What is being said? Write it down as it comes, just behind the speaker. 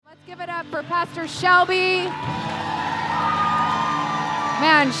up for Pastor Shelby.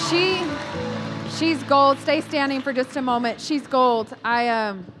 Man, she's gold. Stay standing for just a moment. She's gold.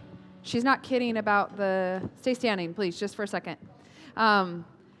 She's not kidding about stay standing, please, just for a second.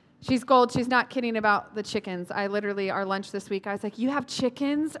 She's gold. She's not kidding about the chickens. Our lunch this week, I was like, you have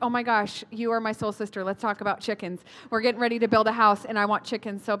chickens? Oh my gosh, you are my soul sister. Let's talk about chickens. We're getting ready to build a house, and I want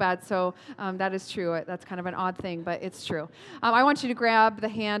chickens so bad. So that is true. That's kind of an odd thing, but it's true. I want you to grab the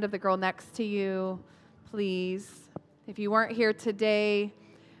hand of the girl next to you, please. If you weren't here today,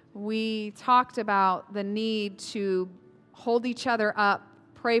 we talked about the need to hold each other up,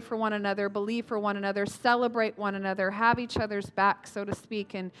 pray for one another, believe for one another, celebrate one another, have each other's back, so to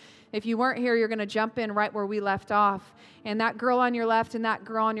speak. And if you weren't here, you're going to jump in right where we left off. And that girl on your left and that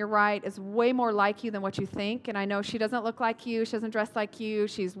girl on your right is way more like you than what you think. And I know she doesn't look like you. She doesn't dress like you.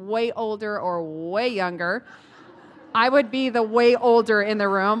 She's way older or way younger. I would be the way older in the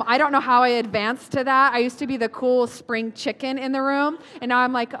room. I don't know how I advanced to that. I used to be the cool spring chicken in the room, and now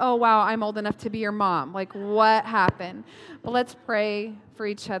I'm like, oh, wow, I'm old enough to be your mom. Like, what happened? But let's pray for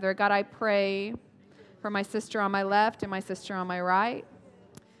each other. God, I pray for my sister on my left and my sister on my right.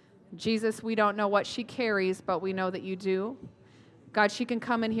 Jesus, we don't know what she carries, but we know that you do. God, she can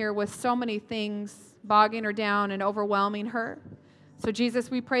come in here with so many things bogging her down and overwhelming her. So,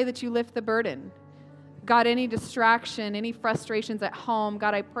 Jesus, we pray that you lift the burden. God, any distraction, any frustrations at home,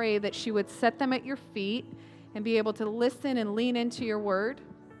 God, I pray that she would set them at your feet and be able to listen and lean into your word.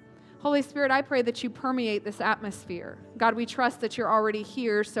 Holy Spirit, I pray that you permeate this atmosphere. God, we trust that you're already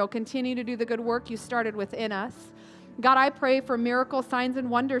here, so continue to do the good work you started within us. God, I pray for miracle signs and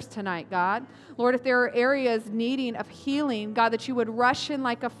wonders tonight, God. Lord, if there are areas needing of healing, God, that you would rush in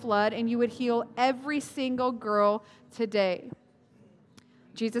like a flood and you would heal every single girl today.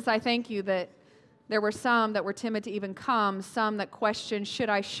 Jesus, I thank you that there were some that were timid to even come, some that questioned, should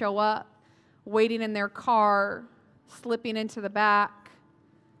I show up, waiting in their car, slipping into the back,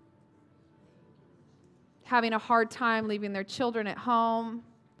 having a hard time leaving their children at home,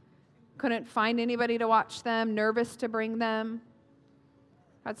 couldn't find anybody to watch them, nervous to bring them.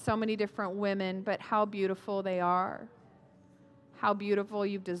 Got so many different women, but how beautiful they are. How beautiful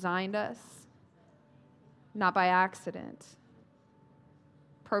you've designed us, not by accident.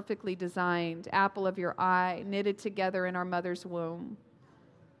 Perfectly designed, apple of your eye, knitted together in our mother's womb.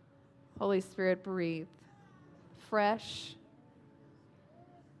 Holy Spirit, breathe. Fresh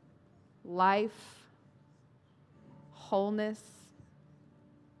life, wholeness.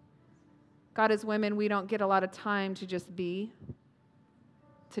 God, as women, we don't get a lot of time to just be,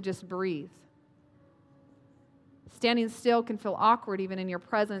 to just breathe. Standing still can feel awkward even in your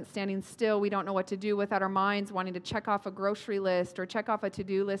presence. Standing still, we don't know what to do without our minds wanting to check off a grocery list or check off a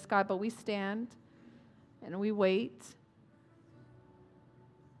to-do list, God, but we stand and we wait.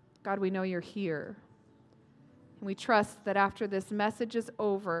 God, we know you're here. And we trust that after this message is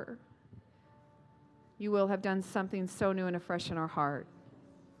over, you will have done something so new and afresh in our heart.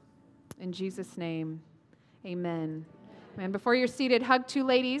 In Jesus' name, amen. And before you're seated, hug two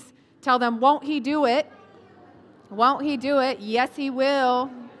ladies. Tell them, won't he do it? Won't he do it? Yes, he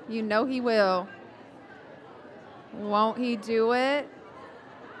will. You know he will. Won't he do it?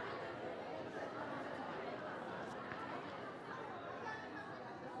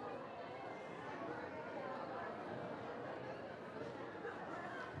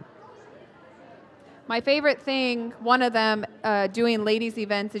 My favorite thing, one of them doing ladies'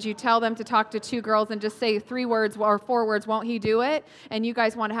 events, is you tell them to talk to two girls and just say 3 words or 4 words, won't he do it? And you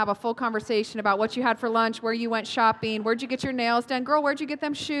guys want to have a full conversation about what you had for lunch, where you went shopping, where'd you get your nails done, girl, where'd you get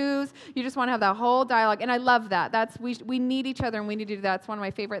them shoes? You just want to have that whole dialogue, and I love that. We need each other, and we need to do that. It's one of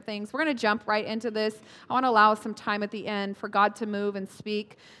my favorite things. We're going to jump right into this. I want to allow some time at the end for God to move and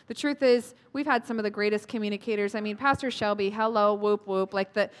speak. The truth is, we've had some of the greatest communicators. I mean, Pastor Shelby, hello, whoop, whoop.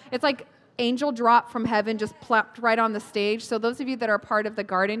 It's like angel drop from heaven just plopped right on the stage. So those of you that are part of the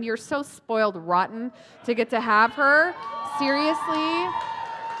garden, you're so spoiled rotten to get to have her. Seriously.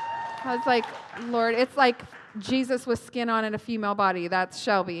 I was like, Lord, it's like Jesus with skin on and a female body. That's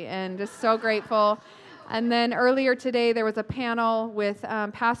Shelby, and just so grateful. And then earlier today, there was a panel with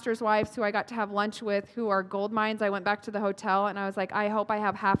pastors' wives who I got to have lunch with who are gold mines. I went back to the hotel, and I was like, I hope I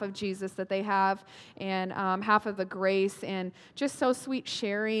have half of Jesus that they have and half of the grace, and just so sweet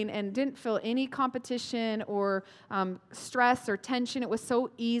sharing, and didn't feel any competition or stress or tension. It was so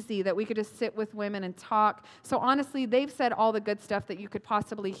easy that we could just sit with women and talk. So honestly, they've said all the good stuff that you could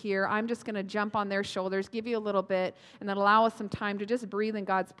possibly hear. I'm just going to jump on their shoulders, give you a little bit, and then allow us some time to just breathe in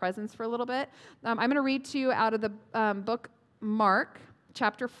God's presence for a little bit. I'm going to read to you out of the book Mark,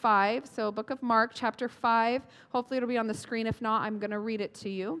 chapter 5. So book of Mark, chapter 5. Hopefully it'll be on the screen. If not, I'm going to read it to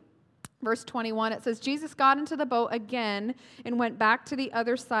you. Verse 21, it says, Jesus got into the boat again and went back to the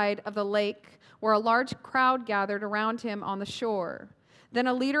other side of the lake, where a large crowd gathered around him on the shore. Then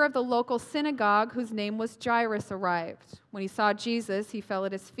a leader of the local synagogue, whose name was Jairus, arrived. When he saw Jesus, he fell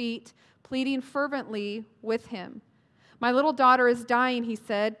at his feet, pleading fervently with him. My little daughter is dying, he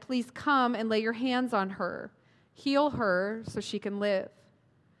said. Please come and lay your hands on her. Heal her so she can live.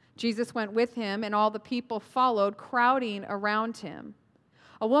 Jesus went with him, and all the people followed, crowding around him.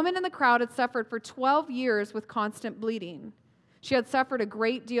 A woman in the crowd had suffered for 12 years with constant bleeding. She had suffered a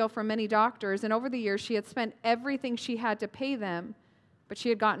great deal from many doctors, and over the years she had spent everything she had to pay them, but she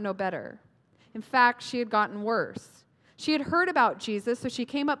had gotten no better. In fact, she had gotten worse. She had heard about Jesus, so she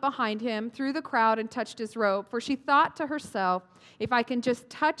came up behind him through the crowd and touched his robe, for she thought to herself, if I can just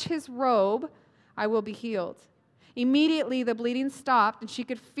touch his robe, I will be healed. Immediately the bleeding stopped, and she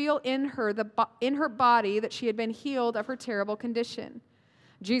could feel in her body that she had been healed of her terrible condition.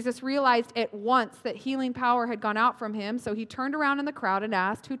 Jesus realized at once that healing power had gone out from him, so he turned around in the crowd and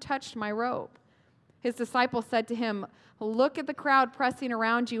asked, "Who touched my robe?" His disciples said to him, "Look at the crowd pressing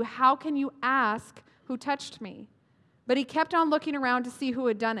around you. How can you ask, 'Who touched me?'" But he kept on looking around to see who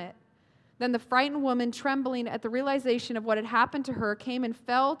had done it. Then the frightened woman, trembling at the realization of what had happened to her, came and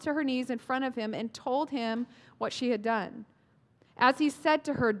fell to her knees in front of him and told him what she had done. As he said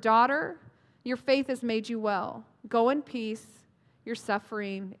to her, "Daughter, your faith has made you well. Go in peace. Your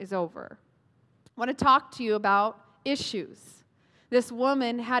suffering is over." I want to talk to you about issues. This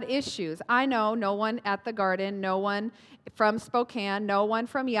woman had issues. I know no one at the garden, no one from Spokane, no one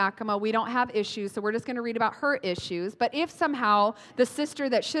from Yakima. We don't have issues, so we're just going to read about her issues. But if somehow the sister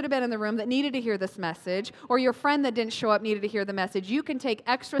that should have been in the room that needed to hear this message, or your friend that didn't show up needed to hear the message, you can take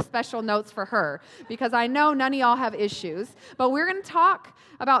extra special notes for her, because I know none of y'all have issues. But we're going to talk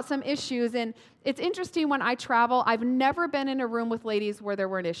about some issues, and it's interesting when I travel, I've never been in a room with ladies where there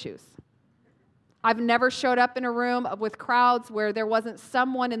weren't issues. I've never showed up in a room with crowds where there wasn't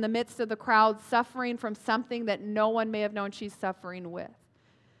someone in the midst of the crowd suffering from something that no one may have known she's suffering with.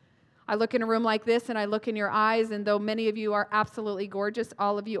 I look in a room like this and I look in your eyes, and though many of you are absolutely gorgeous,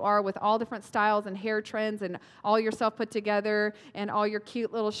 all of you are, with all different styles and hair trends and all yourself put together and all your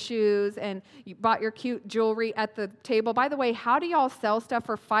cute little shoes, and you bought your cute jewelry at the table. By the way, how do y'all sell stuff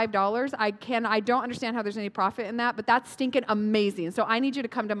for $5? I don't understand how there's any profit in that, but that's stinking amazing. So I need you to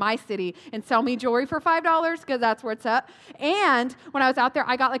come to my city and sell me jewelry for $5, because that's where it's at. And when I was out there,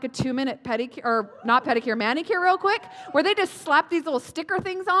 I got like a 2-minute pedicure, or not pedicure, manicure real quick, where they just slap these little sticker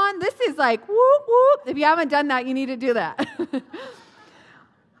things on. This is like, whoop, whoop. If you haven't done that, you need to do that.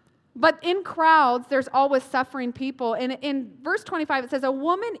 But in crowds, there's always suffering people. And in verse 25, it says, a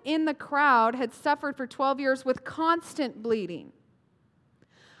woman in the crowd had suffered for 12 years with constant bleeding.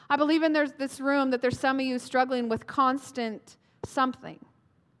 I believe in this room that there's some of you struggling with constant something.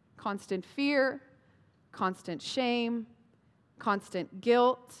 Constant fear, constant shame, constant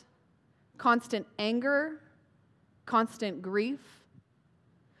guilt, constant anger, constant grief.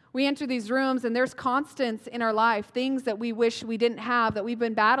 We enter these rooms and there's constants in our life, things that we wish we didn't have, that we've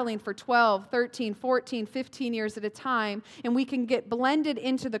been battling for 12, 13, 14, 15 years at a time, and we can get blended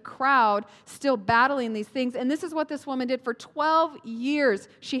into the crowd still battling these things. And this is what this woman did for 12 years.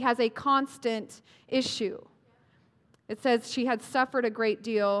 She has a constant issue. It says she had suffered a great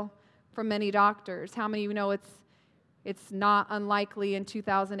deal from many doctors. How many of you know it's not unlikely in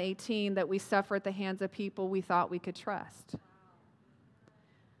 2018 that we suffer at the hands of people we thought we could trust?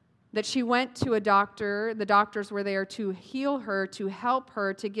 That she went to a doctor, the doctors were there to heal her, to help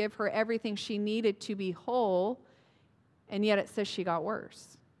her, to give her everything she needed to be whole, and yet it says she got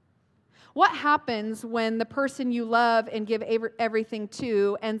worse. What happens when the person you love and give everything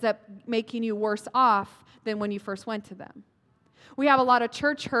to ends up making you worse off than when you first went to them? We have a lot of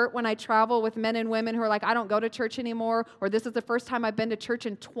church hurt when I travel with men and women who are like, I don't go to church anymore, or this is the first time I've been to church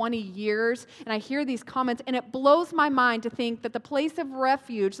in 20 years. And I hear these comments, and it blows my mind to think that the place of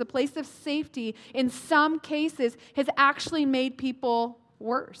refuge, the place of safety, in some cases has actually made people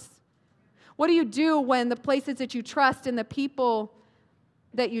worse. What do you do when the places that you trust and the people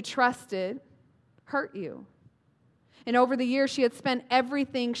that you trusted hurt you? And over the years, she had spent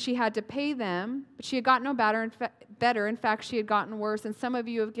everything she had to pay them, but she had gotten no better. In fact, she had gotten worse, and some of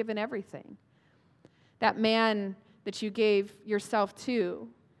you have given everything. That man that you gave yourself to,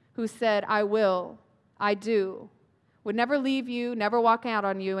 who said, I will, I do, would never leave you, never walk out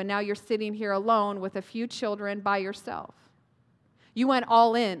on you, and now you're sitting here alone with a few children by yourself. You went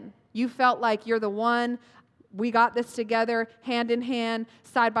all in. You felt like you're the one. We got this together, hand in hand,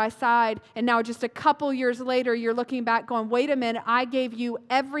 side by side, and now just a couple years later, you're looking back going, wait a minute, I gave you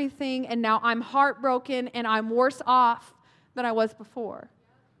everything, and now I'm heartbroken, and I'm worse off than I was before.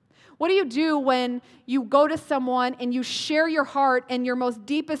 What do you do when you go to someone and you share your heart and your most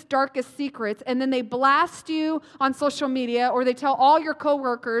deepest, darkest secrets, and then they blast you on social media or they tell all your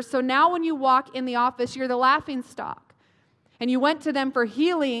coworkers, so now when you walk in the office, you're the laughing stock. And you went to them for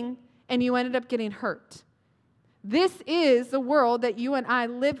healing and you ended up getting hurt. This is the world that you and I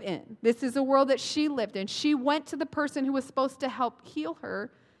live in. This is the world that she lived in. She went to the person who was supposed to help heal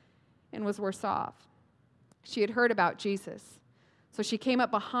her and was worse off. She had heard about Jesus. So she came up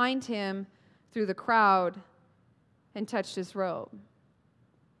behind him through the crowd and touched his robe.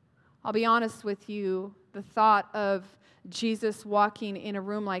 I'll be honest with you, the thought of Jesus walking in a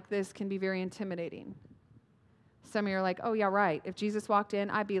room like this can be very intimidating. Some of you are like, oh, yeah, right. If Jesus walked in,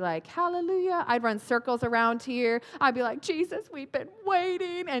 I'd be like, hallelujah. I'd run circles around here. I'd be like, Jesus, we've been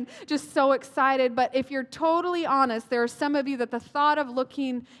waiting, and just so excited. But if you're totally honest, there are some of you that the thought of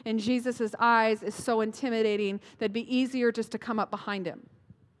looking in Jesus' eyes is so intimidating that it'd be easier just to come up behind him.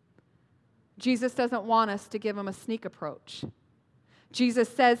 Jesus doesn't want us to give him a sneak approach. Jesus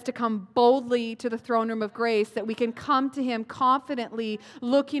says to come boldly to the throne room of grace, that we can come to him confidently,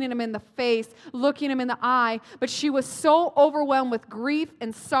 looking at him in the face, looking him in the eye. But she was so overwhelmed with grief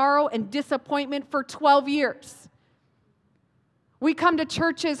and sorrow and disappointment for 12 years. We come to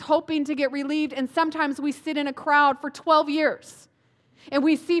churches hoping to get relieved, and sometimes we sit in a crowd for 12 years. And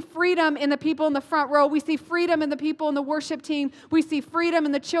we see freedom in the people in the front row. We see freedom in the people in the worship team. We see freedom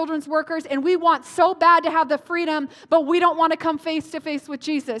in the children's workers. And we want so bad to have the freedom, but we don't want to come face to face with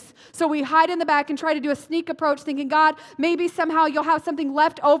Jesus. So we hide in the back and try to do a sneak approach, thinking, God, maybe somehow you'll have something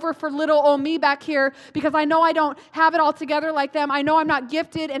left over for little old me back here, because I know I don't have it all together like them. I know I'm not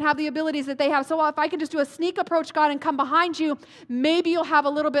gifted and have the abilities that they have. So if I can just do a sneak approach, God, and come behind you, maybe you'll have a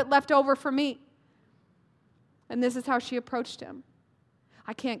little bit left over for me. And this is how she approached him.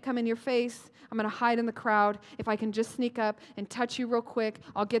 I can't come in your face. I'm going to hide in the crowd. If I can just sneak up and touch you real quick,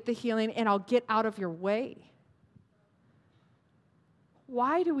 I'll get the healing and I'll get out of your way.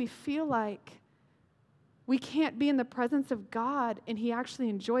 Why do we feel like we can't be in the presence of God and he actually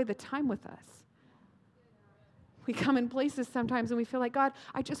enjoy the time with us? We come in places sometimes and we feel like, God,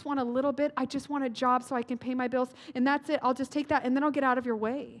 I just want a little bit. I just want a job so I can pay my bills. And that's it. I'll just take that and then I'll get out of your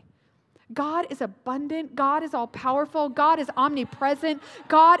way. God is abundant. God is all powerful. God is omnipresent.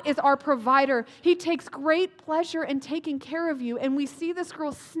 God is our provider. He takes great pleasure in taking care of you. And we see this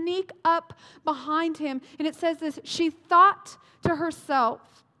girl sneak up behind him. And it says this, she thought to herself,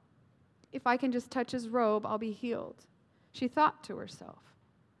 if I can just touch his robe, I'll be healed. She thought to herself.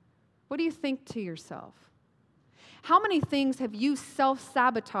 What do you think to yourself? How many things have you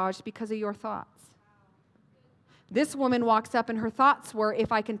self-sabotaged because of your thoughts? This woman walks up and her thoughts were,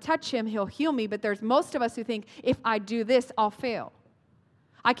 if I can touch him, he'll heal me. But there's most of us who think, if I do this, I'll fail.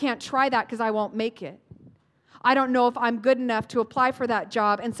 I can't try that because I won't make it. I don't know if I'm good enough to apply for that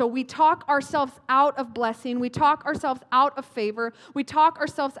job. And so we talk ourselves out of blessing. We talk ourselves out of favor. We talk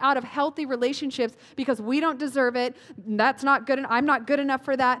ourselves out of healthy relationships because we don't deserve it. That's not good. I'm not good enough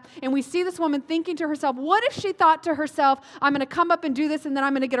for that. And we see this woman thinking to herself, what if she thought to herself, I'm going to come up and do this and then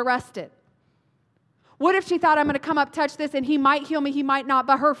I'm going to get arrested? What if she thought, I'm going to come up, touch this, and he might heal me, he might not.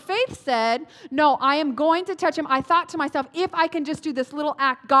 But her faith said, no, I am going to touch him. I thought to myself, if I can just do this little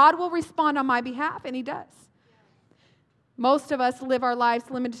act, God will respond on my behalf, and he does. Most of us live our lives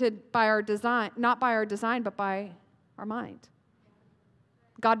limited by our design, not by our design, but by our mind.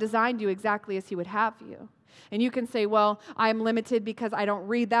 God designed you exactly as he would have you. And you can say, well, I'm limited because I don't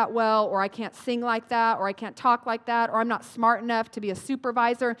read that well, or I can't sing like that, or I can't talk like that, or I'm not smart enough to be a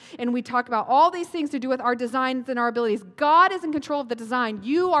supervisor. And we talk about all these things to do with our designs and our abilities. God is in control of the design.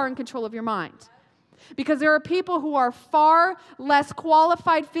 You are in control of your mind. Because there are people who are far less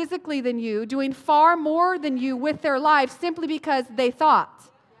qualified physically than you, doing far more than you with their lives simply because they thought.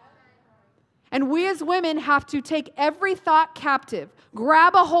 And we as women have to take every thought captive,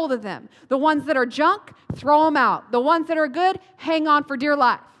 grab a hold of them. The ones that are junk, throw them out. The ones that are good, hang on for dear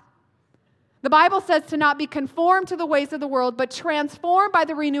life. The Bible says to not be conformed to the ways of the world, but transformed by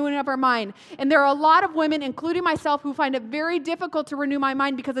the renewing of our mind. And there are a lot of women, including myself, who find it very difficult to renew my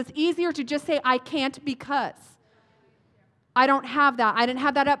mind because it's easier to just say, I can't because. I don't have that. I didn't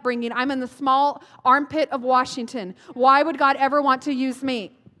have that upbringing. I'm in the small armpit of Washington. Why would God ever want to use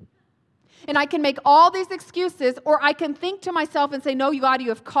me? And I can make all these excuses, or I can think to myself and say, no, God, you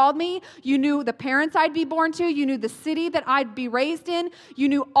have called me. You knew the parents I'd be born to. You knew the city that I'd be raised in. You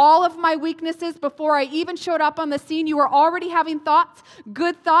knew all of my weaknesses before I even showed up on the scene. You were already having thoughts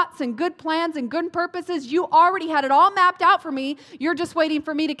and good plans and good purposes. You already had it all mapped out for me. You're just waiting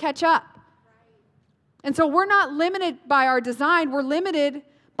for me to catch up. And so we're not limited by our design. We're limited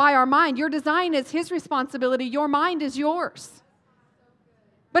by our mind. Your design is his responsibility. Your mind is yours.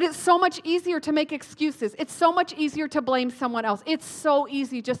 But it's so much easier to make excuses. It's so much easier to blame someone else. It's so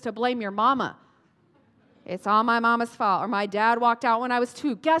easy just to blame your mama. It's all my mama's fault, or my dad walked out when I was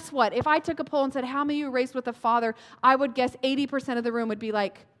 2. Guess what? If I took a poll and said, how many of you were raised with a father, I would guess 80% of the room would be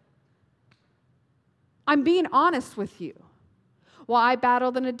like, I'm being honest with you. Well, I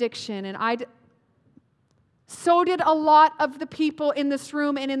battled an addiction, and so did a lot of the people in this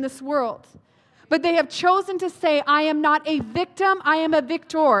room and in this world. But they have chosen to say, I am not a victim, I am a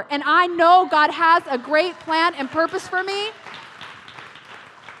victor. And I know God has a great plan and purpose for me.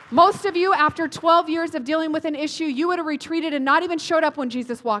 Most of you, after 12 years of dealing with an issue, you would have retreated and not even showed up when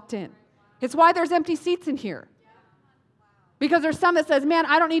Jesus walked in. It's why there's empty seats in here. Because there's some that says, man,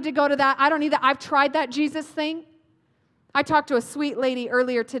 I don't need to go to that. I don't need that. I've tried that Jesus thing. I talked to a sweet lady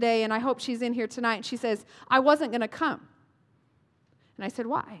earlier today, and I hope she's in here tonight. And she says, I wasn't going to come. And I said,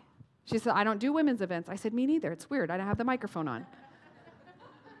 why? She said, I don't do women's events. I said, me neither. It's weird. I don't have the microphone on.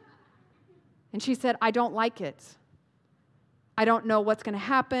 And she said, I don't like it. I don't know what's going to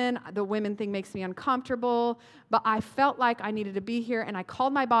happen. The women thing makes me uncomfortable. But I felt like I needed to be here. And I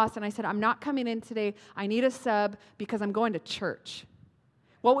called my boss and I said, I'm not coming in today. I need a sub because I'm going to church.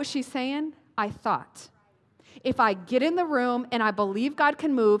 What was she saying? I thought, if I get in the room and I believe God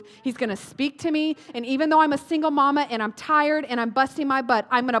can move, He's going to speak to me. And even though I'm a single mama and I'm tired and I'm busting my butt,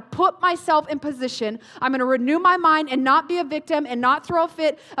 I'm going to put myself in position. I'm going to renew my mind and not be a victim and not throw a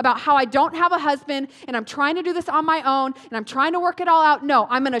fit about how I don't have a husband and I'm trying to do this on my own and I'm trying to work it all out. No,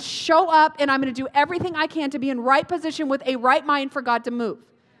 I'm going to show up and I'm going to do everything I can to be in right position with a right mind for God to move.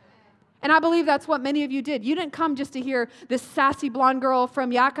 And I believe that's what many of you did. You didn't come just to hear this sassy blonde girl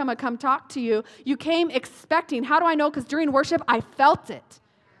from Yakima come talk to you. You came expecting. How do I know? Because during worship, I felt it.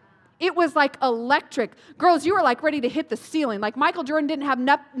 It was like electric. Girls, you were like ready to hit the ceiling. Like Michael Jordan didn't have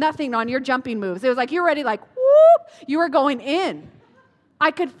nothing on your jumping moves. It was like you were ready like, whoop, you were going in.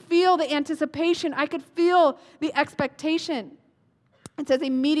 I could feel the anticipation. I could feel the expectation. It says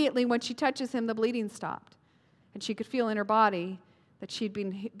immediately when she touches him, the bleeding stopped. And she could feel in her body that she'd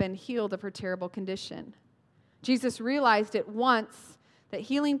been healed of her terrible condition. Jesus realized at once that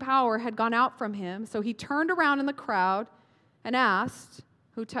healing power had gone out from him, so he turned around in the crowd and asked,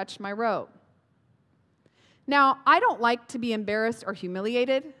 who touched my robe? Now, I don't like to be embarrassed or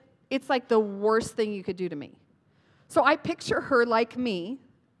humiliated. It's like the worst thing you could do to me. So I picture her like me,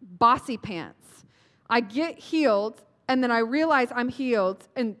 bossy pants. I get healed, and then I realize I'm healed,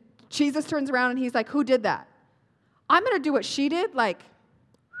 and Jesus turns around and he's like, who did that? I'm going to do what she did, like,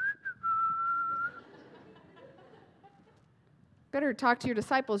 better talk to your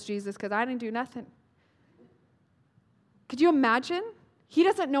disciples, Jesus, because I didn't do nothing. Could you imagine? He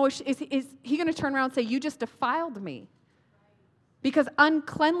doesn't know, is he going to turn around and say, you just defiled me? Because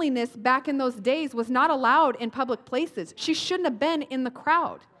uncleanliness back in those days was not allowed in public places. She shouldn't have been in the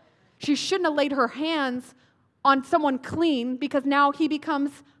crowd. She shouldn't have laid her hands on someone clean because now he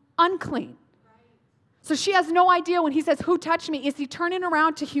becomes unclean. So she has no idea when he says, who touched me? Is he turning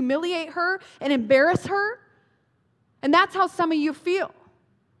around to humiliate her and embarrass her? And that's how some of you feel.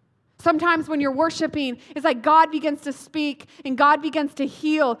 Sometimes when you're worshiping, it's like God begins to speak and God begins to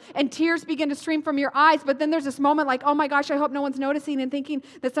heal and tears begin to stream from your eyes. But then there's this moment like, oh my gosh, I hope no one's noticing and thinking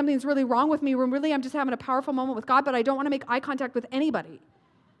that something's really wrong with me when really I'm just having a powerful moment with God, but I don't want to make eye contact with anybody.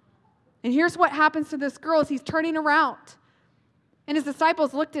 And here's what happens to this girl as he's turning around. And his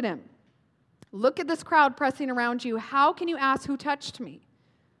disciples looked at him. Look at this crowd pressing around you. How can you ask who touched me?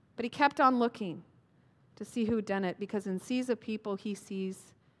 But he kept on looking to see who done it, because in seas of people, he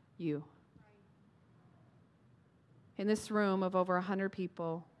sees you. In this room of over 100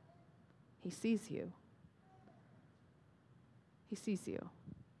 people, he sees you. He sees you.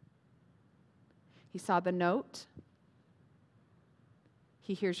 He saw the note.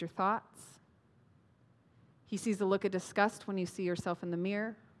 He hears your thoughts. He sees the look of disgust when you see yourself in the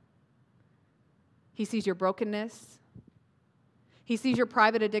mirror. He sees your brokenness. He sees your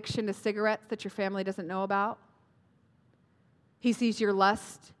private addiction to cigarettes that your family doesn't know about. He sees your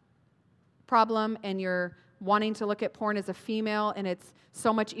lust problem and your wanting to look at porn as a female, and it's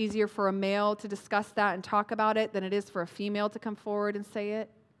so much easier for a male to discuss that and talk about it than it is for a female to come forward and say it.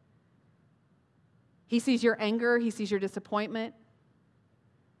 He sees your anger. He sees your disappointment.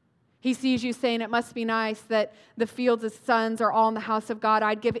 He sees you saying, it must be nice that the fields of sons are all in the house of God.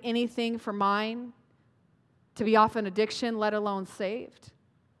 I'd give anything for mine to be off an addiction, let alone saved.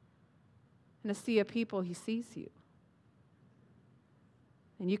 In a sea of people, he sees you.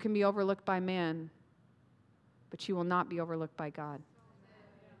 And you can be overlooked by man, but you will not be overlooked by God.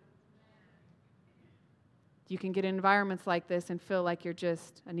 You can get in environments like this and feel like you're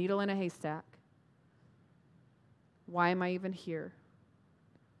just a needle in a haystack. Why am I even here?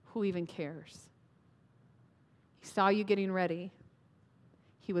 Who even cares? He saw you getting ready.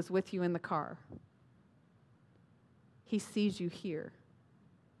 He was with you in the car. He sees you here.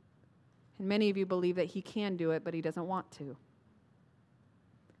 And many of you believe that he can do it, but he doesn't want to.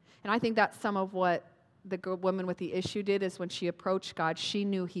 And I think that's some of what the woman with the issue did, is when she approached God, she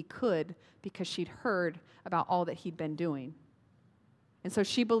knew he could because she'd heard about all that he'd been doing. And so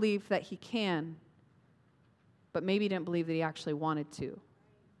she believed that he can, but maybe didn't believe that he actually wanted to.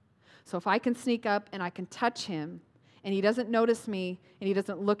 So if I can sneak up and I can touch him, and he doesn't notice me, and he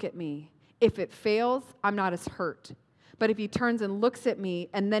doesn't look at me, if it fails, I'm not as hurt. But if he turns and looks at me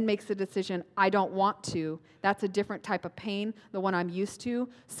and then makes a decision, I don't want to, that's a different type of pain, the one I'm used to.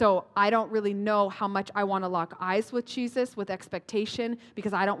 So I don't really know how much I want to lock eyes with Jesus with expectation,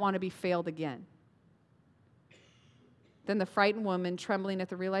 because I don't want to be failed again. Then the frightened woman, trembling at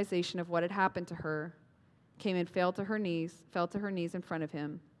the realization of what had happened to her, came and fell to her knees in front of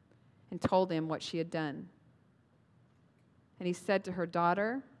him and told him what she had done. And he said to her,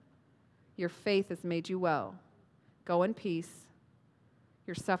 "Daughter, your faith has made you well. Go in peace.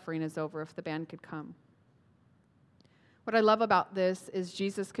 Your suffering is over," if the band could come. What I love about this is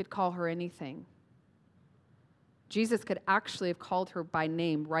Jesus could call her anything. Jesus could actually have called her by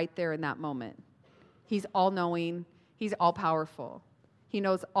name right there in that moment. He's all-knowing. He's all-powerful. He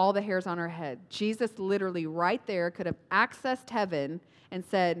knows all the hairs on her head. Jesus literally right there could have accessed heaven and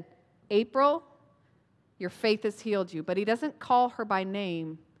said, "April, your faith has healed you." But he doesn't call her by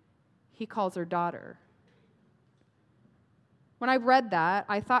name. He calls her daughter. When I read that,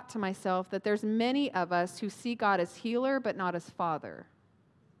 I thought to myself that there's many of us who see God as healer but not as father.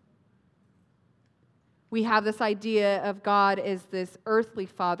 We have this idea of God as this earthly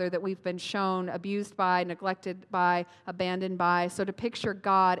father that we've been shown abused by, neglected by, abandoned by. So to picture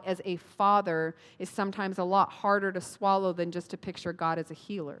God as a father is sometimes a lot harder to swallow than just to picture God as a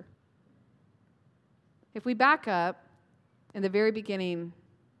healer. If we back up in the very beginning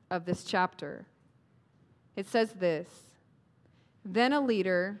of this chapter, it says this: "Then a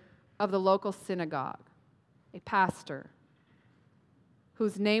leader of the local synagogue, a pastor,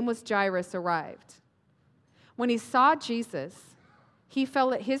 whose name was Jairus, arrived. When he saw Jesus, he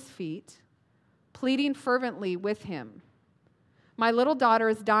fell at his feet, pleading fervently with him. 'My little daughter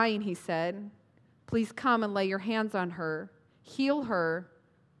is dying,' he said. 'Please come and lay your hands on her, heal her,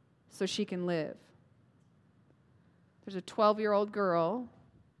 so she can live.'" There's a 12-year-old girl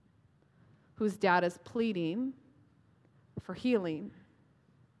whose dad is pleading for healing.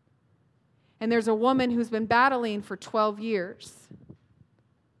 And there's a woman who's been battling for 12 years.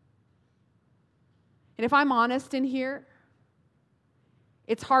 And if I'm honest in here,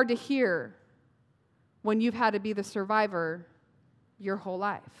 it's hard to hear when you've had to be the survivor your whole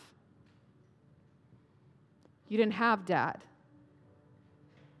life. You didn't have dad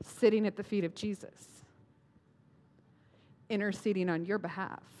sitting at the feet of Jesus, interceding on your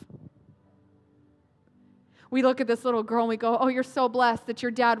behalf. We look at this little girl and we go, "Oh, you're so blessed that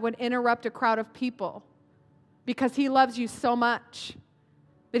your dad would interrupt a crowd of people because he loves you so much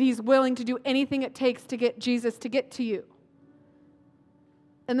that he's willing to do anything it takes to get Jesus to get to you."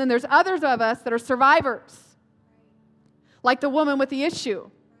 And then there's others of us that are survivors, like the woman with the issue,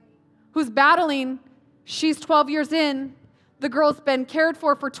 who's battling. She's 12 years in. The girl's been cared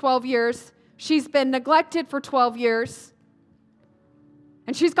for 12 years. She's been neglected for 12 years.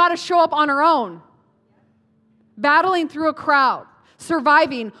 And she's got to show up on her own, battling through a crowd,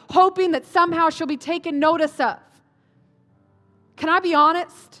 surviving, hoping that somehow she'll be taken notice of. Can I be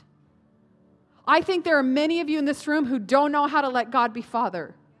honest? I think there are many of you in this room who don't know how to let God be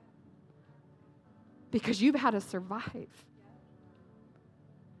Father because you've had to survive.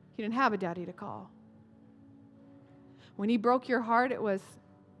 You didn't have a daddy to call. When he broke your heart, it was,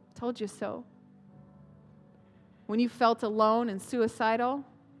 "Told you so." When you felt alone and suicidal,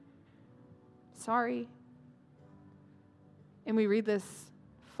 "Sorry." And we read this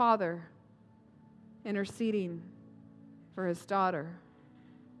father interceding for his daughter.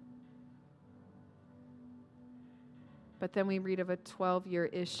 But then we read of a 12-year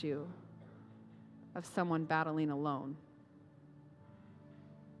issue of someone battling alone.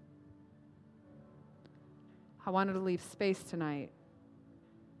 I wanted to leave space tonight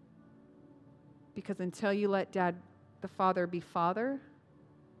because until you let Dad, the Father, be Father,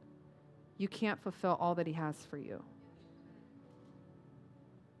 you can't fulfill all that he has for you.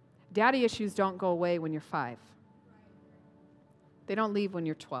 Daddy issues don't go away when you're 5. They don't leave when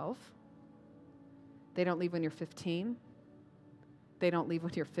you're 12. They don't leave when you're 15. They don't leave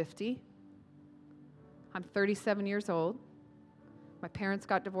when you're 50. I'm 37 years old. My parents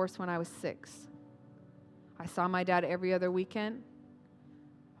got divorced when I was 6. I saw my dad every other weekend.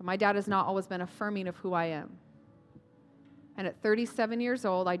 But my dad has not always been affirming of who I am. And at 37 years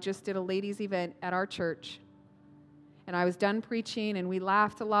old, I just did a ladies' event at our church. And I was done preaching, and we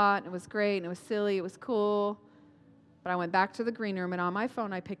laughed a lot, and it was great, and it was silly, it was cool. But I went back to the green room, and on my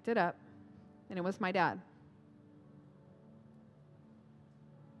phone, I picked it up, and it was my dad.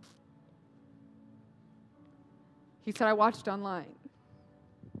 He said, I watched online.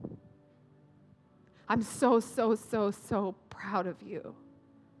 I'm so proud of you.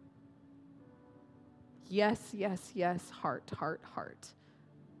 Yes, yes, yes, heart, heart, heart.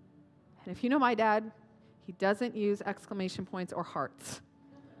 And if you know my dad, he doesn't use exclamation points or hearts.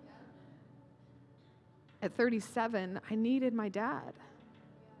 At 37, I needed my dad.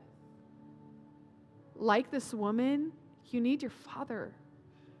 Like this woman, you need your father.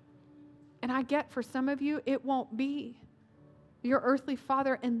 And I get for some of you, it won't be your earthly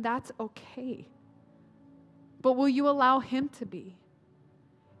father, and that's okay. But will you allow him to be?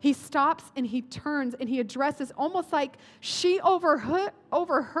 He stops and he turns and he addresses, almost like she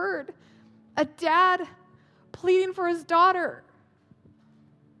overheard a dad pleading for his daughter.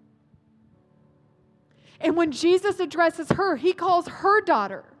 And when Jesus addresses her, he calls her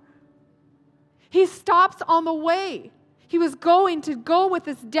daughter. He stops on the way. He was going to go with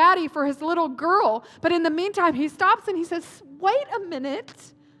his daddy for his little girl, but in the meantime, he stops and he says, wait a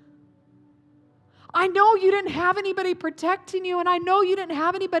minute. I know you didn't have anybody protecting you, and I know you didn't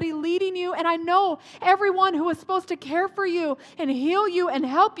have anybody leading you, and I know everyone who was supposed to care for you and heal you and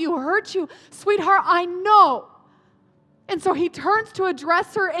help you hurt you. Sweetheart, I know. And so he turns to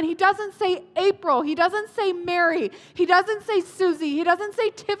address her, and he doesn't say April. He doesn't say Mary. He doesn't say Susie. He doesn't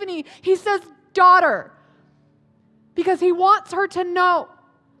say Tiffany. He says daughter, because he wants her to know,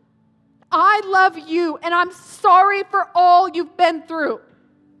 I love you, and I'm sorry for all you've been through.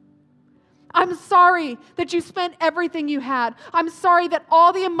 I'm sorry that you spent everything you had. I'm sorry that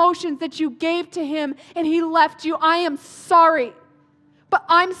all the emotions that you gave to him and he left you. I am sorry, but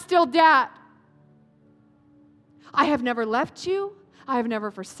I'm still dad. I have never left you. I have never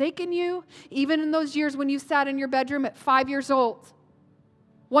forsaken you. Even in those years when you sat in your bedroom at 5 years old,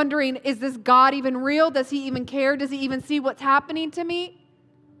 wondering, is this God even real? Does he even care? Does he even see what's happening to me?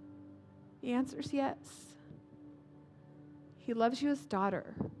 The answer is yes. He loves you as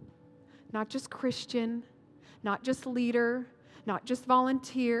daughter. Not just Christian, not just leader, not just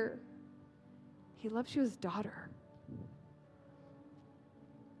volunteer. He loves you as daughter.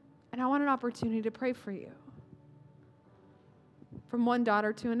 And I want an opportunity to pray for you. From one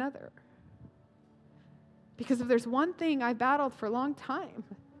daughter to another. Because if there's one thing I battled for a long time,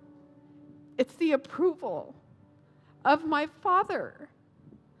 it's the approval of my father.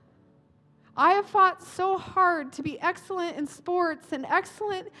 I have fought so hard to be excellent in sports and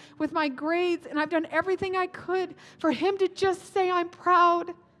excellent with my grades, and I've done everything I could for him to just say, I'm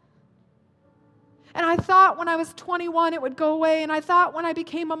proud. And I thought when I was 21 it would go away, and I thought when I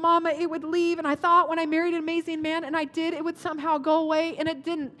became a mama it would leave, and I thought when I married an amazing man, and I did, it would somehow go away, and it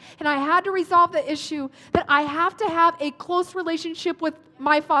didn't. And I had to resolve the issue that I have to have a close relationship with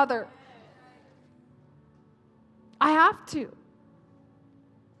my father. I have to.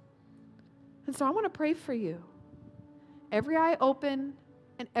 And so I want to pray for you. Every eye open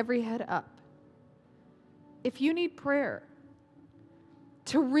and every head up. If you need prayer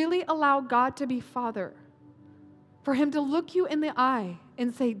to really allow God to be Father, for him to look you in the eye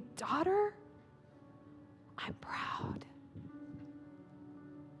and say, daughter, I'm proud.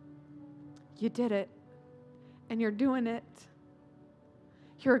 You did it, and you're doing it.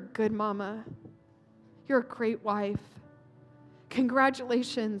 You're a good mama. You're a great wife.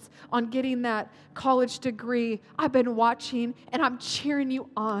 Congratulations on getting that college degree. I've been watching and I'm cheering you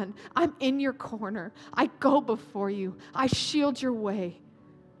on. I'm in your corner. I go before you. I shield your way.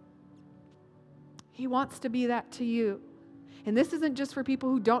 He wants to be that to you. And this isn't just for people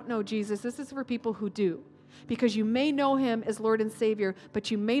who don't know Jesus. This is for people who do. Because you may know him as Lord and Savior,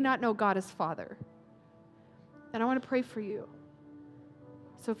 but you may not know God as Father. And I want to pray for you.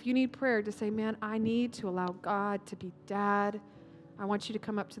 So if you need prayer to say, man, I need to allow God to be dad, I want you to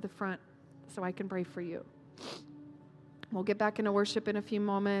come up to the front so I can pray for you. We'll get back into worship in a few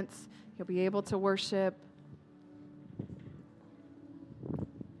moments. You'll be able to worship.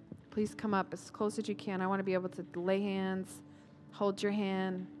 Please come up as close as you can. I want to be able to lay hands, hold your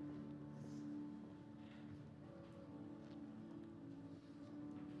hand.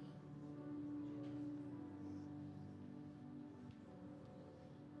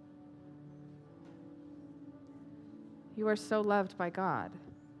 You are so loved by God.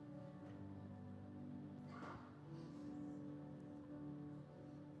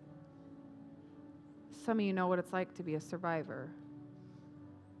 Some of you know what it's like to be a survivor.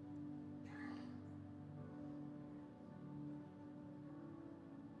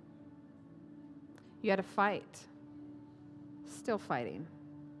 You had to fight. Still fighting.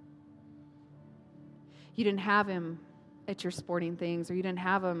 You didn't have him at your sporting things, or you didn't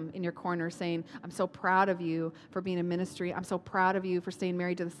have him in your corner saying, I'm so proud of you for being in ministry. I'm so proud of you for staying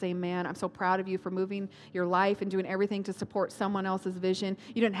married to the same man. I'm so proud of you for moving your life and doing everything to support someone else's vision.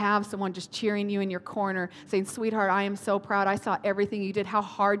 You didn't have someone just cheering you in your corner saying, sweetheart, I am so proud. I saw everything you did, how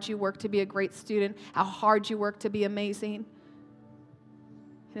hard you worked to be a great student, how hard you worked to be amazing.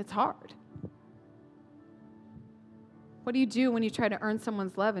 And it's hard. What do you do when you try to earn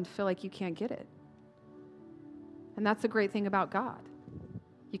someone's love and feel like you can't get it? And that's the great thing about God.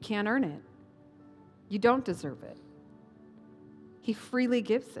 You can't earn it. You don't deserve it. He freely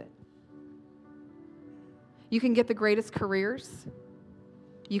gives it. You can get the greatest careers.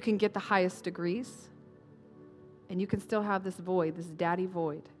 You can get the highest degrees. And you can still have this void, this daddy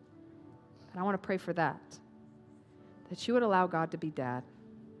void. And I want to pray for that. That you would allow God to be dad.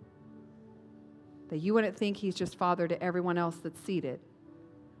 That you wouldn't think he's just father to everyone else that's seated,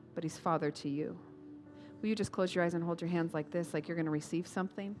 but he's father to you. Will you just close your eyes and hold your hands like this, like you're going to receive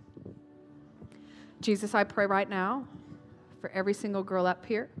something? Jesus, I pray right now for every single girl up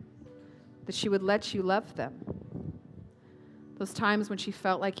here that she would let you love them. Those times when she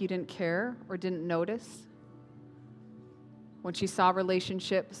felt like you didn't care or didn't notice, when she saw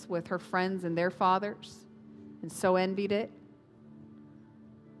relationships with her friends and their fathers and so envied it.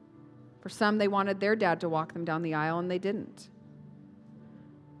 For some, they wanted their dad to walk them down the aisle and they didn't.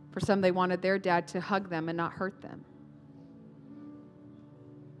 For some, they wanted their dad to hug them and not hurt them.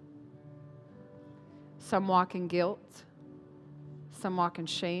 Some walk in guilt. Some walk in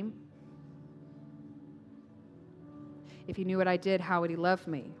shame. If he knew what I did, how would he love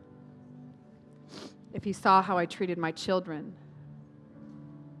me? If he saw how I treated my children,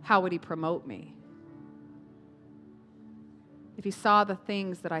 how would he promote me? If he saw the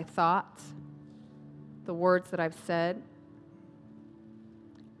things that I thought, the words that I've said,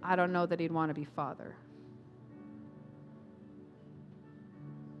 I don't know that he'd want to be father.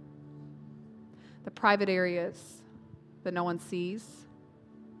 The private areas that no one sees,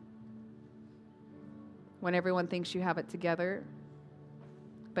 when everyone thinks you have it together,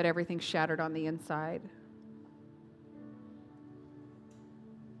 but everything's shattered on the inside.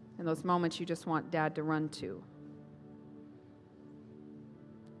 In those moments you just want dad to run to.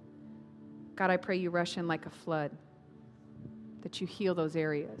 God, I pray you rush in like a flood, that you heal those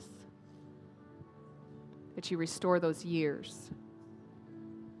areas, that you restore those years,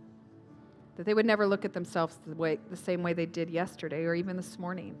 that they would never look at themselves the same way they did yesterday or even this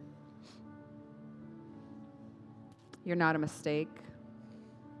morning. You're not a mistake.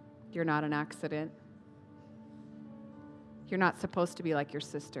 You're not an accident. You're not supposed to be like your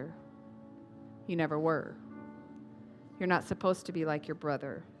sister. You never were. You're not supposed to be like your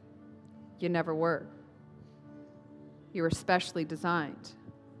brother. You never were. You were specially designed.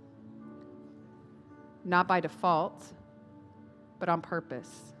 Not by default, but on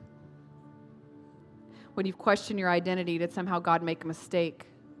purpose. When you've questioned your identity, did somehow God make a mistake?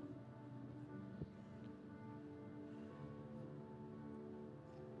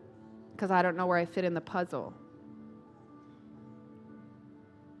 Because I don't know where I fit in the puzzle.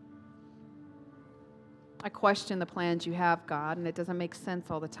 I question the plans you have, God, and it doesn't make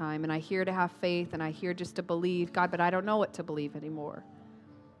sense all the time. And I hear to have faith, and I hear just to believe, God, but I don't know what to believe anymore.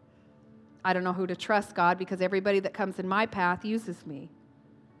 I don't know who to trust, God, because everybody that comes in my path uses me.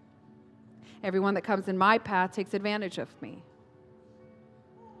 Everyone that comes in my path takes advantage of me.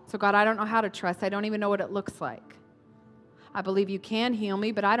 So, God, I don't know how to trust. I don't even know what it looks like. I believe you can heal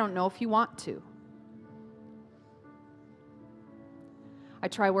me, but I don't know if you want to. I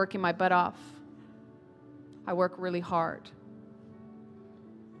try working my butt off. I work really hard.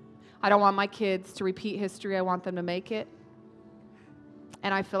 I don't want my kids to repeat history. I want them to make it.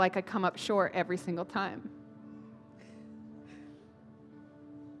 And I feel like I come up short every single time.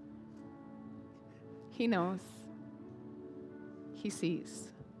 He knows. He sees.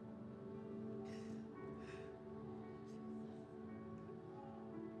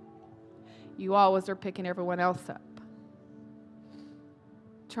 You always are picking everyone else up,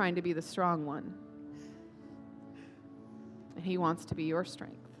 trying to be the strong one. And he wants to be your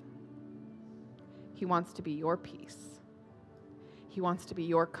strength. He wants to be your peace. He wants to be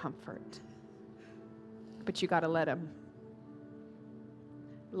your comfort. But you got to let him.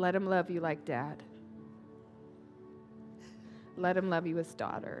 Let him love you like dad. Let him love you as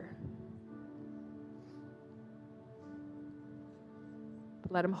daughter.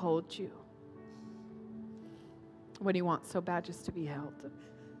 Let him hold you when he wants so bad just to be held.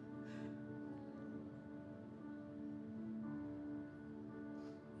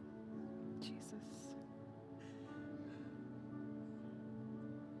 Jesus.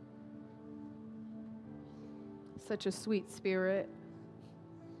 Such a sweet spirit.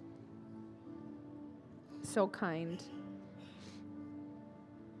 So kind.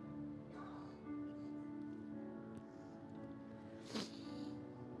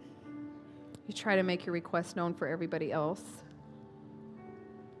 You try to make your request known for everybody else.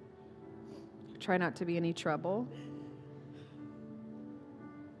 Try not to be any trouble.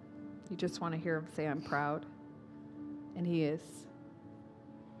 You just want to hear him say, I'm proud. And he is.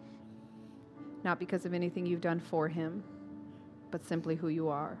 Not because of anything you've done for him, but simply who you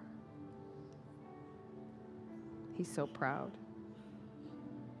are. He's so proud.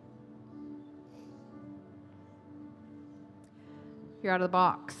 You're out of the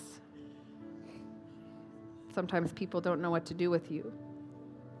box. Sometimes people don't know what to do with you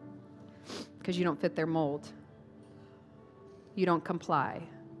because you don't fit their mold. You don't comply,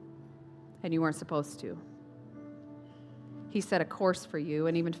 and you weren't supposed to. He set a course for you,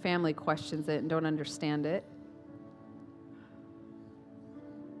 and even family questions it and don't understand it.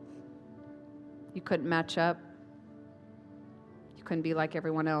 You couldn't match up. You couldn't be like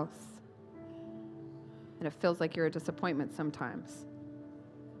everyone else. And it feels like you're a disappointment sometimes.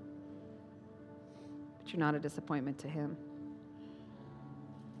 But you're not a disappointment to him.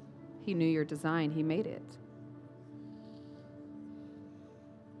 He knew your design. He made it.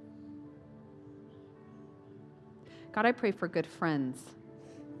 God, I pray for good friends,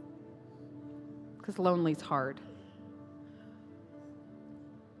 because lonely's hard.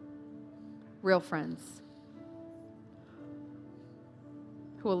 Real friends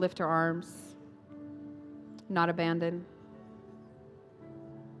who will lift our arms, not abandon.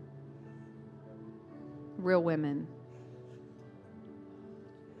 Real women.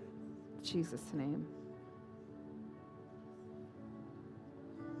 In Jesus' name.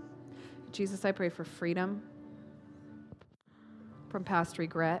 Jesus, I pray for freedom from past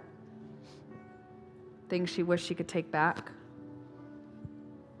regret, things she wished she could take back.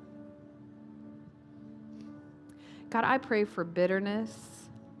 God, I pray for bitterness,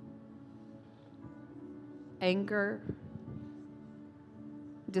 anger,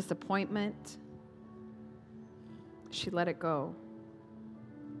 disappointment. She let it go.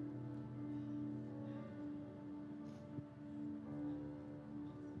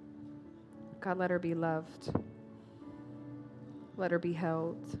 God, let her be loved. Let her be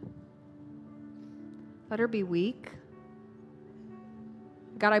held. Let her be weak.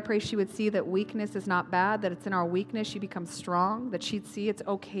 God, I pray she would see that weakness is not bad, that it's in our weakness you become strong, that she'd see it's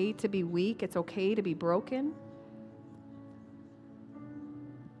okay to be weak, it's okay to be broken.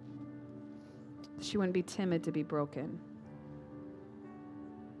 She wouldn't be timid to be broken.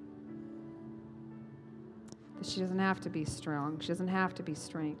 That she doesn't have to be strong. She doesn't have to be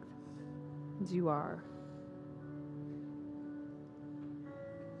strength. As you are.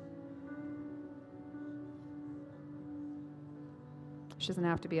 She doesn't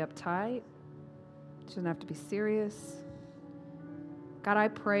have to be uptight. She doesn't have to be serious. God, I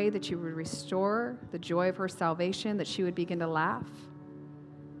pray that you would restore the joy of her salvation, that she would begin to laugh,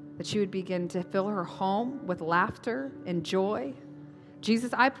 that she would begin to fill her home with laughter and joy.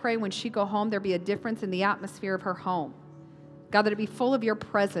 Jesus, I pray when she go home, there be a difference in the atmosphere of her home. God, that it be full of your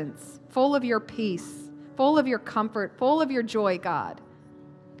presence, full of your peace, full of your comfort, full of your joy, God.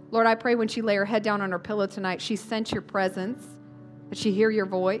 Lord, I pray when she lay her head down on her pillow tonight, she sense your presence, that she hear your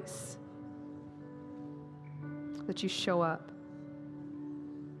voice, that you show up.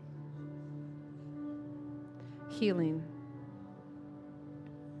 Healing.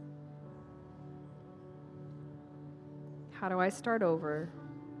 How do I start over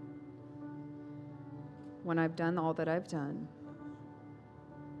when I've done all that I've done?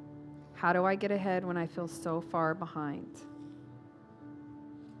 How do I get ahead when I feel so far behind?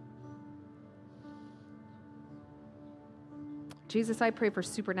 Jesus, I pray for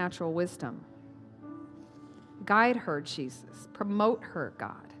supernatural wisdom. Guide her, Jesus. Promote her,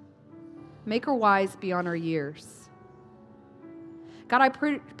 God. Make her wise beyond her years. God, I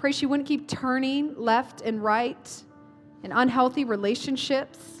pray she wouldn't keep turning left and right in unhealthy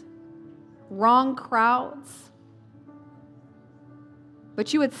relationships, wrong crowds,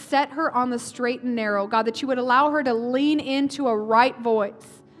 but you would set her on the straight and narrow, God, that you would allow her to lean into a right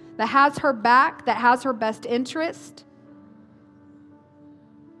voice that has her back, that has her best interest.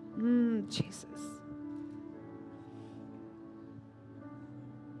 Jesus.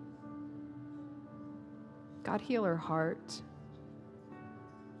 God, heal her heart.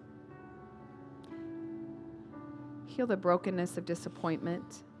 Heal the brokenness of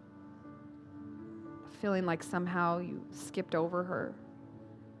disappointment, feeling like somehow you skipped over her.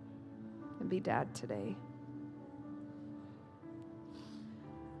 And be Dad today.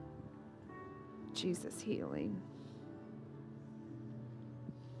 Jesus, healing.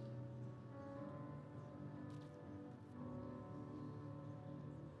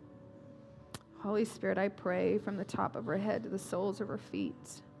 Holy Spirit, I pray from the top of her head to the soles of her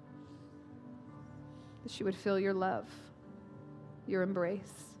feet that she would feel your love, your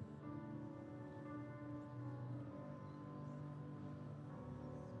embrace.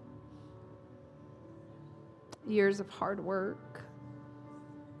 Years of hard work.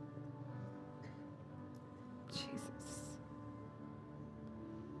 Jesus.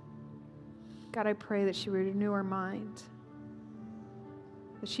 God, I pray that she would renew her mind,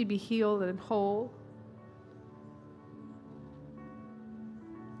 that she'd be healed and whole,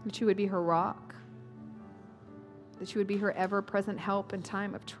 that you would be her rock, that you would be her ever-present help in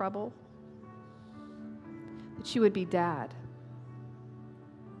time of trouble, that you would be dad.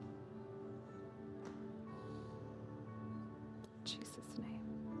 In Jesus' name.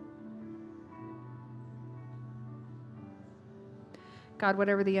 God,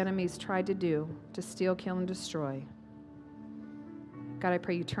 whatever the enemy's tried to do to steal, kill, and destroy, God, I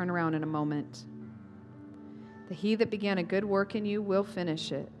pray you turn around in a moment. That he that began a good work in you will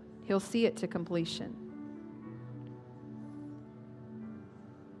finish it. He'll see it to completion.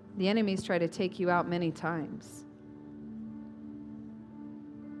 The enemy's tried to take you out many times.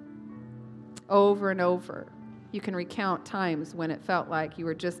 Over and over. You can recount times when it felt like you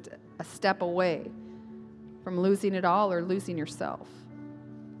were just a step away from losing it all or losing yourself.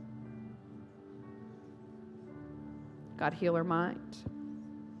 God, heal her mind.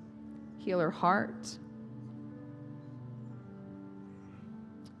 Heal her heart.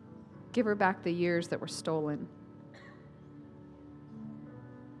 Give her back the years that were stolen.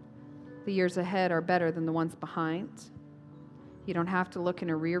 The years ahead are better than the ones behind. You don't have to look in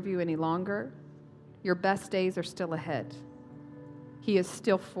a rear view any longer. Your best days are still ahead. He is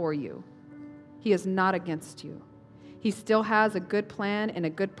still for you. He is not against you. He still has a good plan and a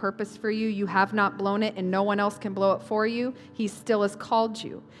good purpose for you. You have not blown it, and no one else can blow it for you. He still has called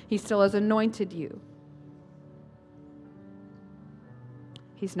you. He still has anointed you.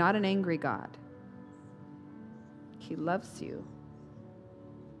 He's not an angry God. He loves you.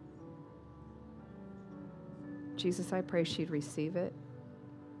 Jesus, I pray she'd receive it.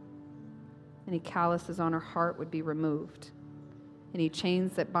 Any calluses on her heart would be removed. Any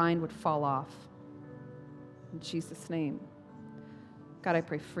chains that bind would fall off. In Jesus' name. God, I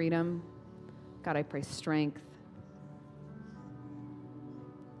pray freedom. God, I pray strength.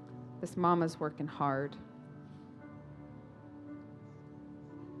 This mama's working hard.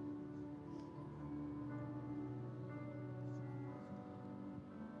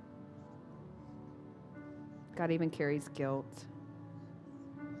 God even carries guilt.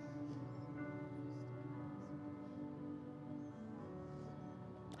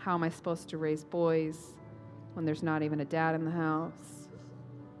 How am I supposed to raise boys when there's not even a dad in the house?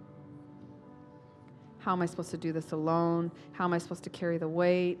 How am I supposed to do this alone? How am I supposed to carry the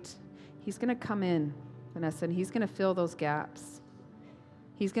weight? He's going to come in, Vanessa, and he's going to fill those gaps.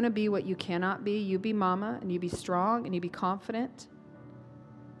 He's going to be what you cannot be. You be mama, and you be strong, and you be confident.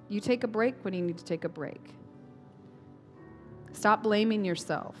 You take a break when you need to take a break. Stop blaming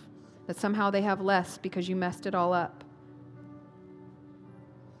yourself that somehow they have less because you messed it all up.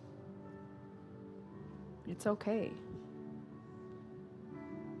 It's okay.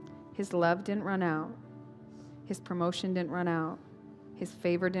 His love didn't run out. His promotion didn't run out. His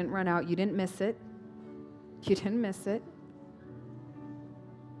favor didn't run out. You didn't miss it. You didn't miss it.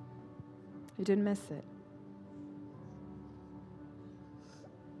 You didn't miss it.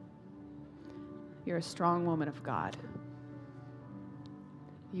 You're a strong woman of God.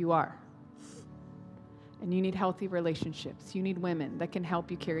 You are. And you need healthy relationships. You need women that can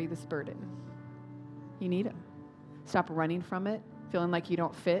help you carry this burden. You need them. Stop running from it, feeling like you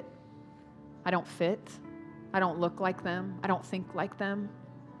don't fit. I don't fit. I don't look like them. I don't think like them.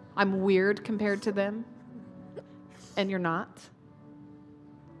 I'm weird compared to them. And you're not.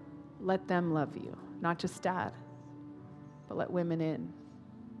 Let them love you, not just dad, but let women in.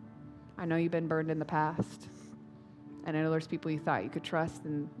 I know you've been burned in the past. And I know there's people you thought you could trust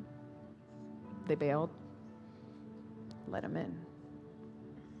and they bailed. Let them in.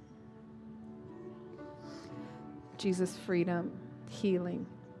 Jesus, freedom, healing,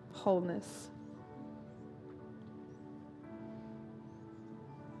 wholeness.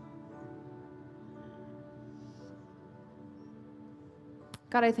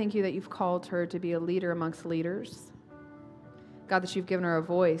 God, I thank you that you've called her to be a leader amongst leaders. God, that you've given her a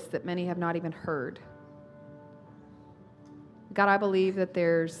voice that many have not even heard. God, I believe that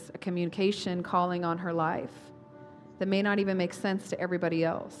there's a communication calling on her life that may not even make sense to everybody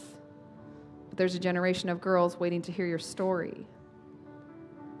else. But there's a generation of girls waiting to hear your story,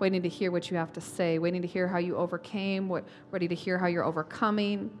 waiting to hear what you have to say, waiting to hear how you overcame, ready to hear how you're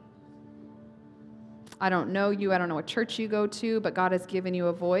overcoming. I don't know you. I don't know what church you go to, but God has given you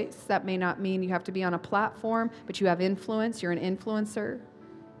a voice. That may not mean you have to be on a platform, but you have influence. You're an influencer.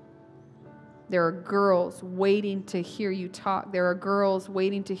 There are girls waiting to hear you talk. There are girls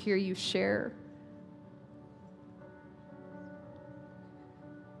waiting to hear you share.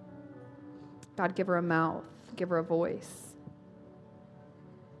 God, give her a mouth. Give her a voice.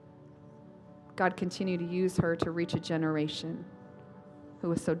 God, continue to use her to reach a generation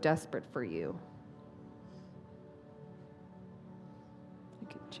who is so desperate for you.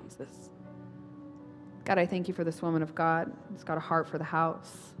 Thank you, Jesus. God, I thank you for this woman of God who's got a heart for the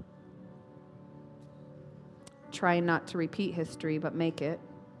house. Trying not to repeat history, but make it.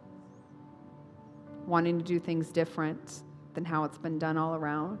 Wanting to do things different than how it's been done all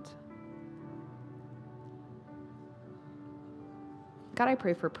around. God, I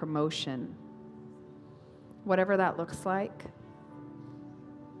pray for promotion. Whatever that looks like.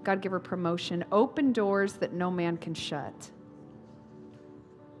 God, give her promotion. Open doors that no man can shut.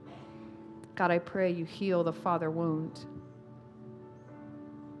 God, I pray you heal the father wound.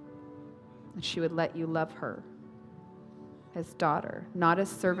 And she would let you love her as daughter, not as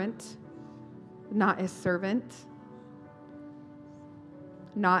servant, not as servant,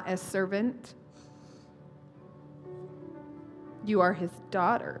 not as servant. You are his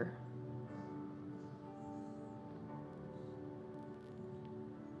daughter.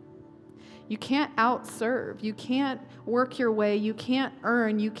 You can't outserve. You can't work your way. You can't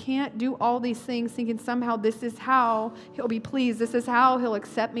earn. You can't do all these things thinking somehow this is how he'll be pleased. This is how he'll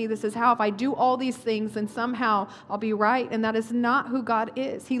accept me. This is how if I do all these things, then somehow I'll be right. And that is not who God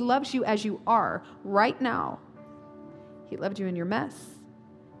is. He loves you as you are right now. He loved you in your mess.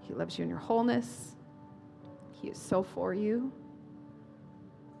 He loves you in your wholeness. He is so for you.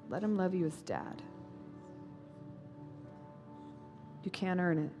 Let him love you as dad. You can't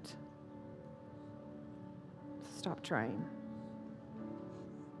earn it. Stop trying.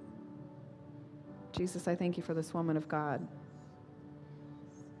 Jesus, I thank you for this woman of God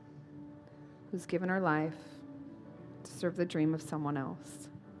who's given her life to serve the dream of someone else.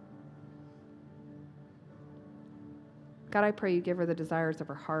 God, I pray you give her the desires of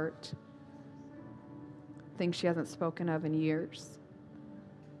her heart, things she hasn't spoken of in years,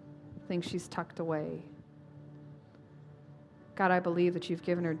 things she's tucked away. God, I believe that you've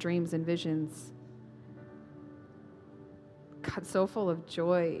given her dreams and visions, God, so full of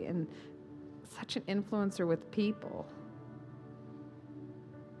joy and such an influencer with people.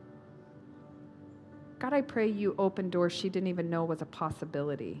 God, I pray you open doors she didn't even know was a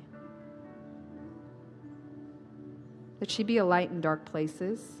possibility. That she be a light in dark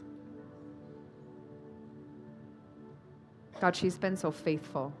places. God, she's been so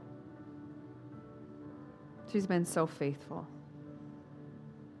faithful. She's been so faithful.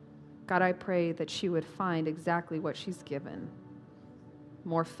 God, I pray that she would find exactly what she's given.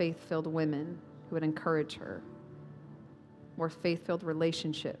 More faith-filled women who would encourage her. More faith-filled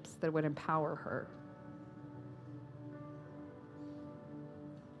relationships that would empower her.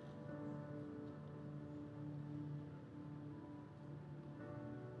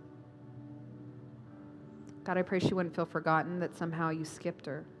 God, I pray she wouldn't feel forgotten, that somehow you skipped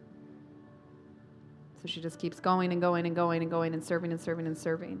her. So she just keeps going and going and going and going and serving and serving and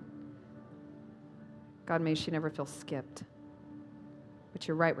serving. God, may she never feel skipped. But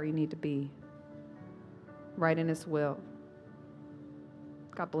you're right where you need to be. Right in his will.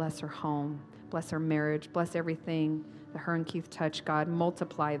 God, bless her home. Bless her marriage. Bless everything that her and Keith touch. God,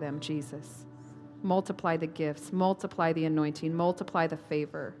 multiply them, Jesus. Multiply the gifts. Multiply the anointing. Multiply the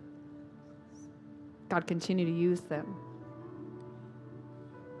favor. God, continue to use them.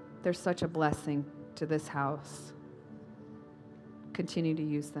 They're such a blessing to this house. Continue to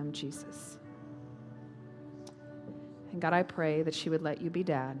use them, Jesus. And God, I pray that she would let you be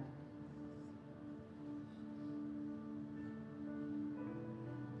dad.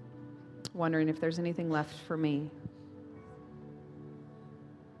 Wondering if there's anything left for me.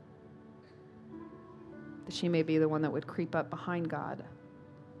 That she may be the one that would creep up behind God.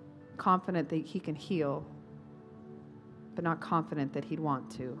 Confident that he can heal, but not confident that he'd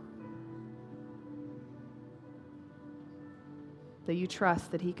want to. That you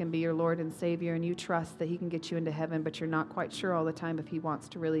trust that he can be your Lord and Savior, and you trust that he can get you into heaven, but you're not quite sure all the time if he wants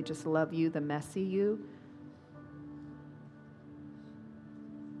to really just love you, the messy you.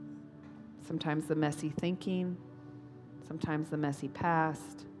 Sometimes the messy thinking, sometimes the messy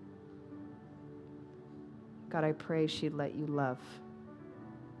past. God, I pray she'd let you love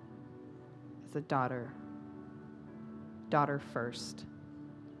as a daughter. Daughter first.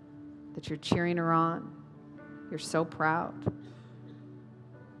 That you're cheering her on. You're so proud.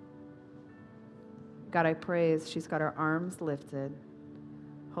 God, I pray as she's got her arms lifted,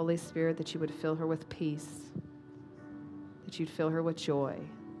 Holy Spirit, that you would fill her with peace, that you'd fill her with joy,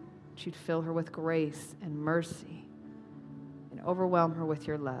 that you'd fill her with grace and mercy, and overwhelm her with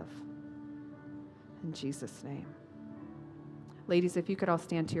your love. In Jesus' name. Ladies, if you could all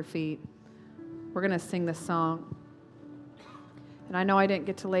stand to your feet. We're going to sing this song. And I know I didn't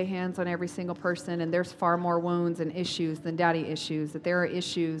get to lay hands on every single person, and there's far more wounds and issues than daddy issues, that there are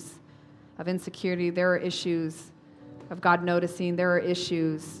issues of insecurity, there are issues of God noticing, there are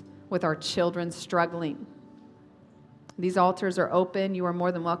issues with our children struggling. These altars are open. You are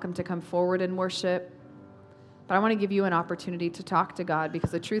more than welcome to come forward and worship. But I want to give you an opportunity to talk to God,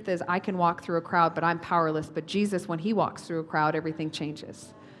 because the truth is I can walk through a crowd, but I'm powerless. But Jesus, when he walks through a crowd, everything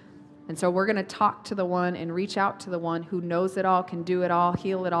changes. And so we're going to talk to the one and reach out to the one who knows it all, can do it all,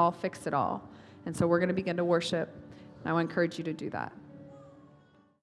 heal it all, fix it all. And so we're going to begin to worship. And I want to encourage you to do that.